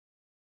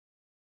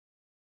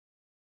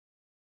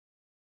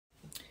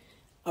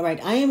All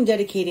right, I am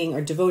dedicating or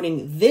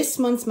devoting this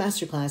month's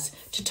masterclass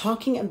to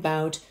talking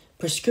about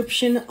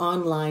prescription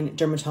online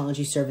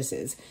dermatology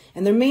services.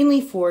 And they're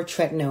mainly for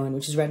tretinoin,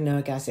 which is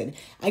retinoic acid.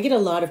 I get a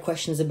lot of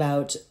questions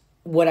about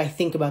what I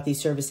think about these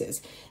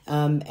services.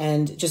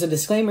 And just a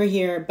disclaimer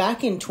here,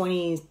 back in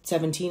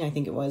 2017, I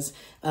think it was,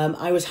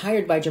 I was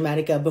hired by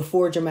Dermatica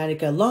before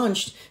Dermatica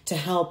launched to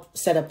help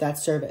set up that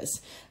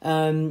service.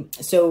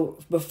 So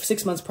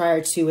 6 months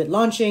prior to it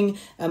launching,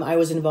 I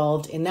was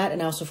involved in that,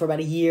 and also for about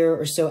a year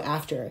or so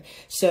after.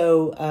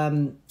 So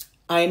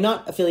I am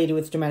not affiliated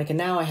with Dermatica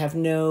now. I have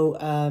no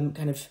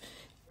kind of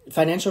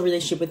financial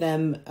relationship with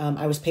them.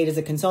 I was paid as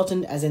a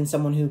consultant, as in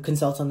someone who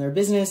consults on their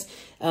business.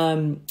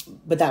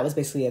 But that was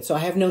basically it. So I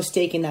have no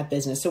stake in that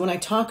business. So when I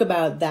talk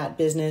about that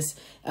business,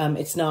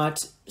 it's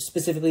not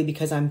specifically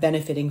because I'm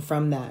benefiting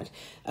from that.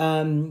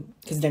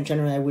 Because then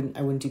generally I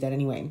wouldn't do that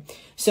anyway.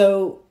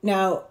 So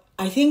now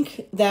I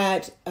think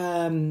that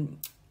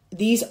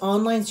these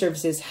online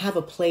services have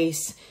a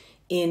place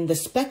in the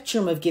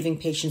spectrum of giving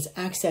patients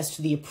access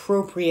to the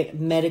appropriate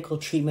medical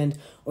treatment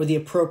or the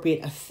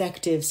appropriate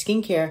effective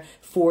skincare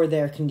for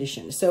their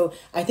condition. So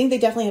I think they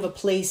definitely have a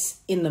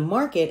place in the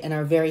market and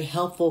are very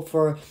helpful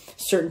for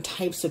certain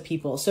types of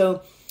people.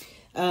 So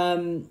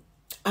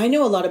I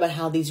know a lot about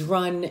how these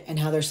run and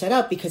how they're set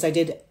up because I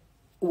did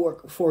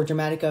work for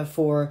Dermatica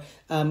for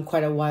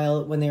quite a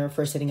while when they were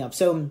first setting up.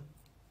 So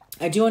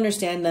I do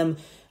understand them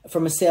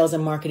from a sales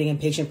and marketing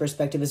and patient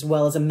perspective as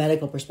well as a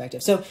medical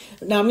perspective. So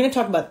now I'm going to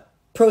talk about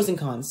pros and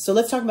cons. So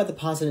let's talk about the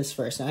positives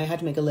first. Now I had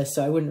to make a list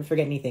so I wouldn't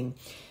forget anything.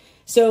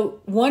 So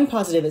one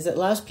positive is it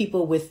allows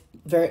people with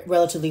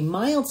relatively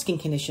mild skin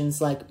conditions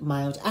like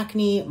mild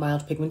acne,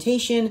 mild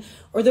pigmentation,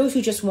 or those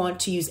who just want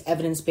to use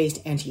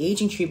evidence-based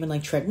anti-aging treatment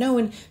like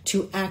tretinoin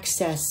to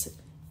access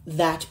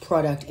that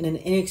product in an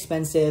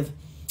inexpensive,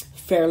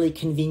 fairly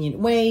convenient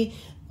way,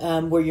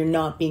 where you're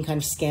not being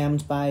kind of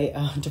scammed by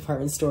a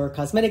department store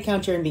cosmetic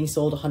counter and being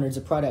sold hundreds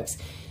of products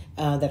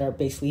that are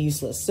basically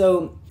useless.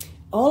 So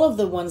all of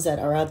the ones that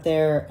are out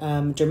there,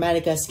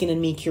 Dermatica, Skin and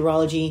Me,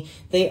 Curology,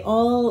 they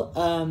all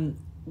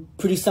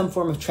produce some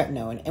form of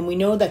tretinoin. And we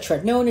know that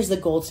tretinoin is the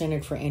gold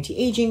standard for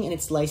anti-aging, and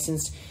it's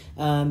licensed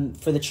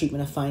for the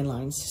treatment of fine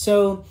lines.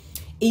 So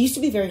it used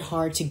to be very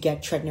hard to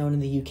get tretinoin in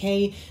the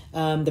UK.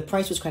 The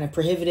price was kind of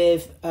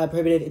prohibitive.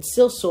 It's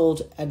still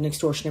sold at an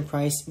extortionate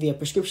price via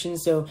prescription.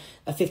 So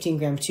a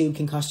 15-gram tube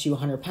can cost you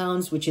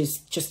 £100, which is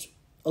just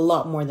a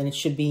lot more than it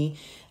should be.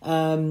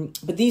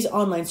 But these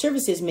online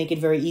services make it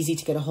very easy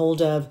to get a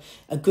hold of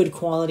a good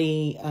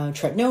quality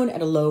tretinoin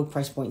at a low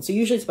price point. So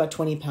usually it's about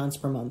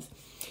 £20 per month.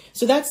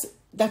 So that's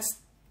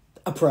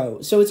a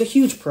pro. So it's a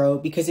huge pro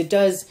because it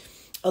does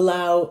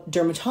allow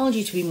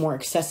dermatology to be more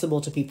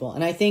accessible to people.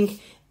 And I think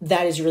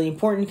that is really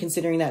important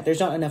considering that there's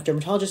not enough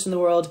dermatologists in the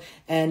world,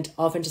 and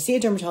often to see a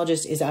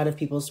dermatologist is out of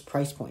people's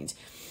price point.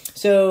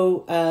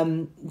 So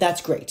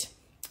that's great.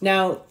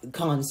 Now,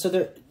 cons.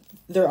 So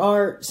there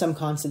are some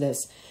cons to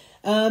this.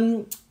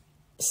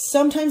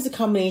 Sometimes the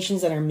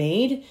combinations that are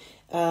made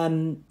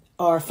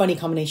are funny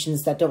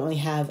combinations that don't really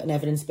have an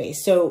evidence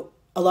base. So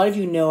a lot of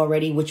you know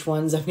already which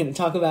ones I'm going to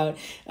talk about.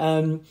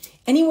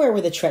 Anywhere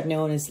where the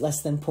tretinoin is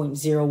less than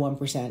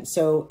 0.01%.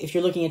 So if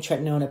you're looking at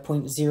tretinoin at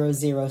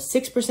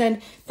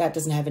 0.006%, that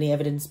doesn't have any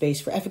evidence base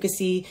for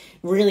efficacy.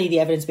 Really, the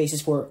evidence base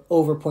is for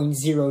over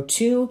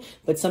 0.02,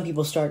 but some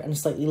people start on a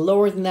slightly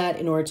lower than that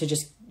in order to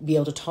just be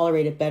able to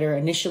tolerate it better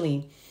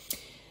initially.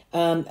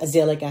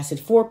 Azelaic acid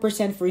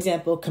 4%, for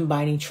example,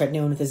 combining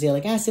tretinoin with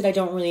azelaic acid.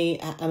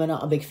 I'm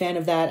not a big fan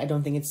of that. I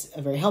don't think it's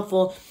very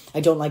helpful. I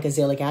don't like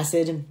azelaic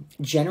acid.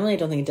 Generally, I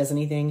don't think it does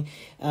anything.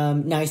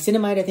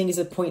 Niacinamide, I think, is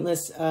a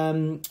pointless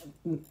kind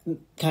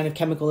of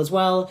chemical as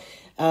well,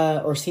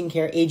 or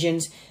skincare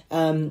agent.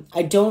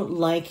 I don't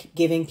like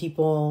giving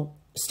people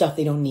stuff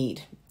they don't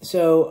need.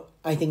 So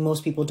I think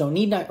most people don't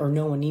need, or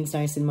no one needs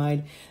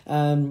niacinamide.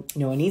 No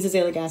one needs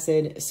azelaic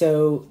acid.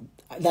 So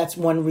that's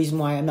one reason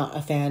why I'm not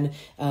a fan,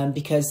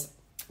 because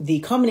the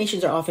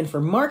combinations are often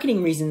for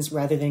marketing reasons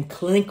rather than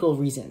clinical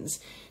reasons.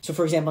 So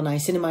for example,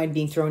 niacinamide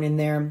being thrown in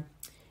there,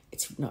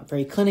 it's not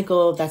very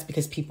clinical. That's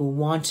because people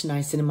want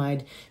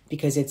niacinamide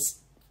because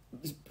it's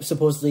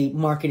supposedly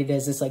marketed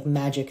as this like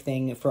magic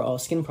thing for all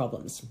skin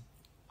problems.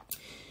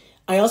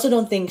 I also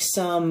don't think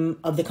some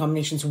of the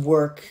combinations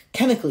work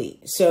chemically.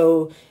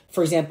 So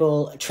for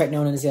example,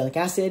 tretinoin and azelaic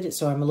acid.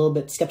 So I'm a little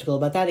bit skeptical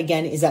about that.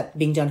 Again, is that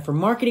being done for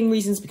marketing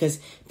reasons because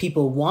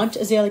people want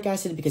azelaic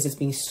acid because it's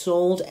being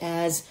sold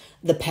as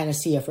the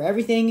panacea for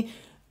everything?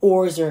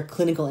 Or is there a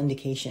clinical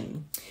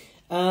indication?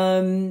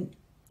 The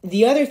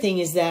other thing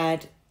is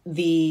that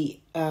these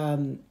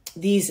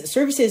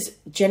services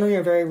generally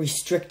are very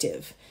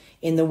restrictive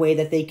in the way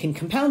that they can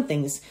compound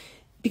things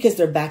because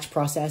they're batch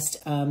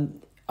processed.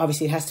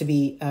 Obviously, it has to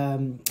be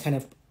kind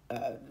of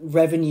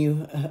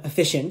revenue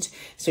efficient.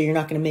 So you're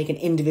not going to make an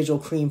individual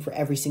cream for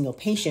every single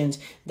patient.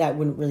 That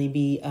wouldn't really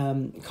be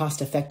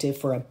cost effective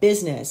for a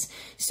business.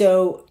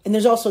 So, and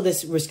there's also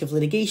this risk of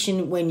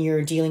litigation when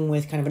you're dealing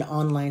with kind of an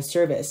online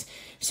service.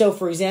 So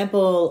for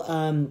example,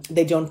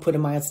 they don't put a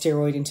mild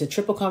steroid into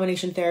triple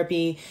combination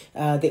therapy.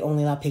 They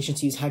only allow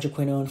patients to use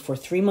hydroquinone for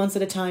 3 months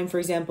at a time, for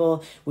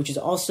example, which is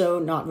also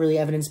not really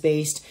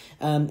evidence-based.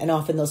 And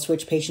often they'll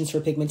switch patients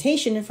for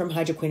pigmentation from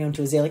hydroquinone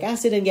to azelaic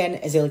acid. Again,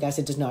 azelaic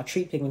acid does not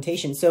treat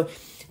pigmentation. So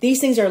these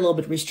things are a little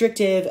bit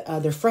restrictive.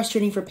 They're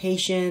frustrating for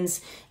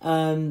patients.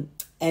 And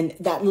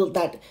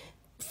that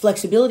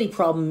flexibility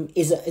problem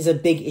is a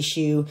big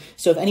issue.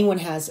 So if anyone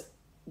has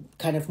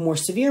kind of more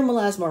severe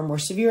melasma or more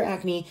severe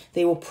acne,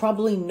 they will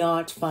probably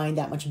not find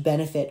that much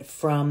benefit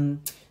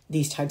from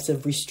these types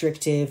of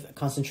restrictive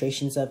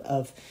concentrations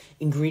of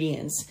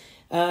ingredients.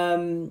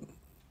 Other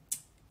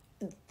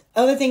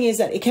thing is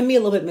that it can be a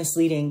little bit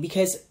misleading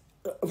because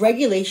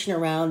regulation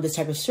around this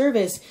type of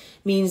service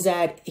means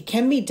that it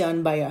can be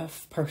done by a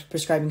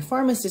prescribing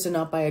pharmacist and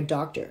not by a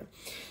doctor.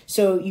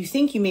 So you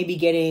think you may be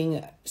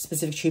getting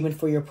specific treatment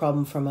for your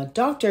problem from a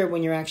doctor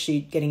when you're actually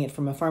getting it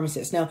from a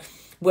pharmacist. Now,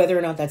 whether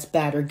or not that's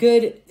bad or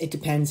good, it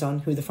depends on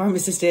who the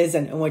pharmacist is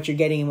and what you're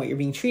getting and what you're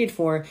being treated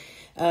for.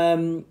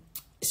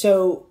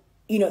 So,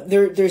 you know,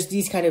 there's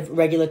these kind of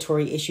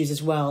regulatory issues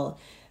as well.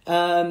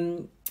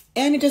 And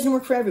it doesn't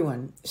work for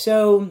everyone.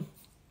 So,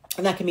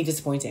 and that can be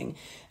disappointing.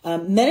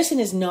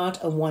 Medicine is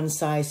not a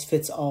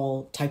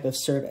one-size-fits-all type of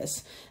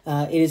service.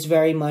 It is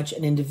very much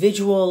an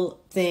individual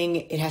thing.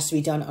 It has to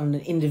be done on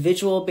an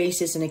individual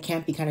basis, and it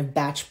can't be kind of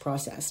batch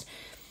processed.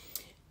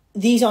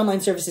 These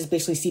online services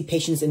basically see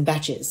patients in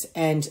batches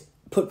and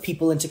put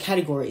people into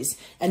categories.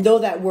 And though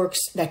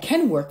that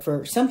can work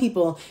for some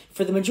people,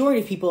 for the majority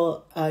of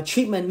people,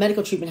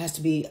 medical treatment has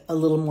to be a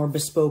little more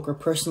bespoke or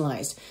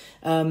personalized.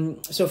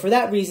 So for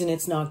that reason,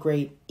 it's not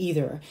great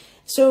either.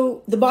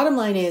 So the bottom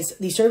line is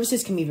these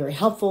services can be very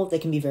helpful. They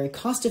can be very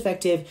cost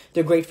effective.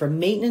 They're great for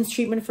maintenance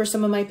treatment for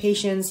some of my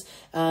patients.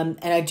 And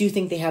I do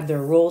think they have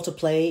their role to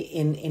play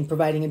in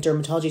providing a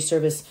dermatology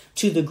service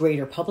to the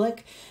greater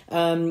public.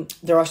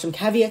 There are some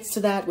caveats to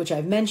that, which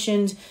I've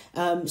mentioned.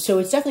 So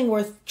it's definitely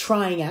worth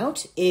trying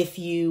out if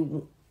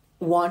you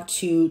want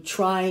to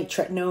try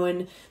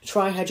tretinoin,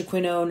 try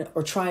hydroquinone,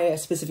 or try a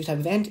specific type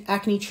of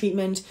acne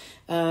treatment.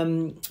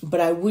 But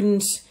I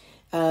wouldn't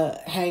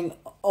hang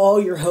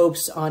all your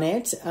hopes on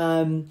it.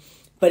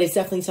 But it's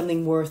definitely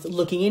something worth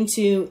looking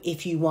into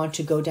if you want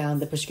to go down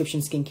the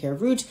prescription skincare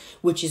route,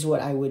 which is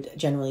what I would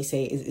generally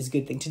say is a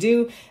good thing to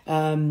do.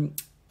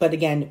 But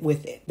again,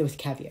 with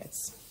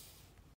caveats.